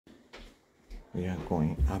We are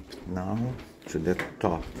going up now to the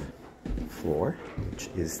top floor, which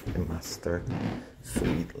is the master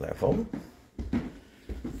suite level.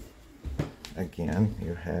 Again,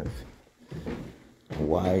 you have a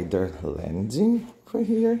wider landing for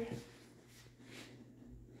here.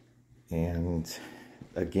 And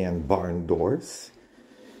again, barn doors.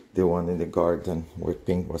 The one in the garden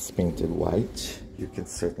was painted white. You can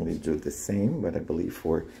certainly do the same, but I believe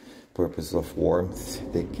for purpose of warmth,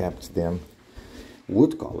 they kept them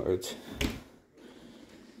wood colored.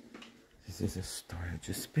 This is a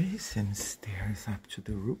storage space and stairs up to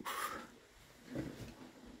the roof.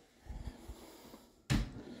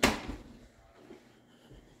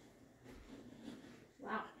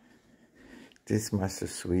 Wow. This master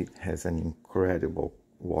suite has an incredible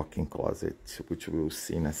walk-in closet, which we'll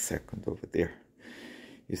see in a second over there.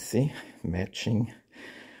 You see, matching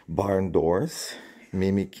barn doors,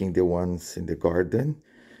 mimicking the ones in the garden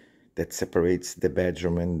that separates the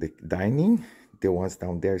bedroom and the dining. The ones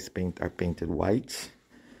down there are painted white.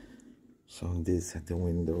 So these are the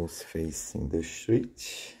windows facing the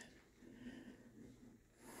street.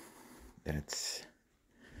 That's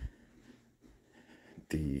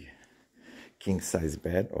the king-size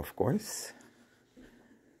bed, of course.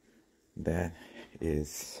 That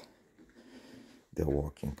is the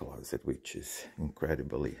walk-in closet, which is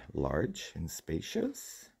incredibly large and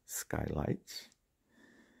spacious. Skylight.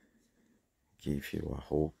 Give you a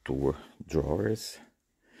whole tour. Drawers,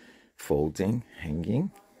 folding,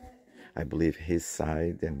 hanging. I believe his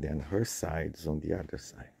side and then her side is on the other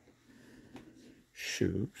side.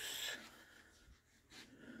 Shoes.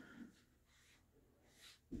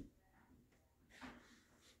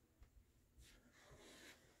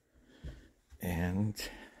 And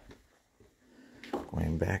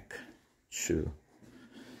going back to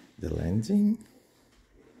the landing,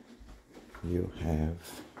 you have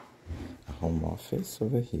a home office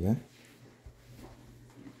over here.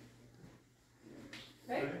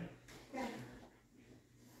 Right? Yeah.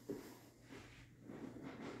 So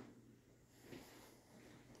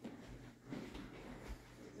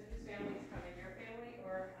whose family is coming? Your family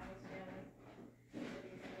or Ale's family?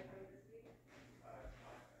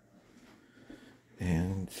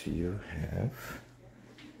 And you have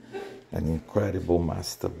an incredible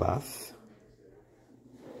master bath.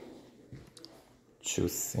 2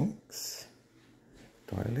 sinks,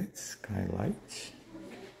 toilet, skylight.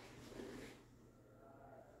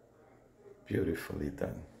 Beautifully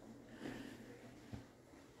done.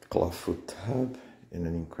 Clawfoot tub and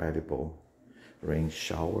an incredible rain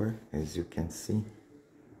shower, as you can see.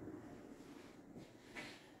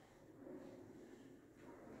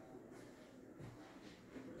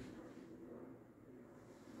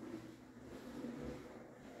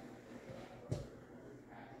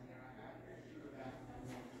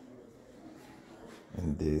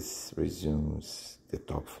 And this resumes the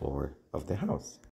top floor of the house.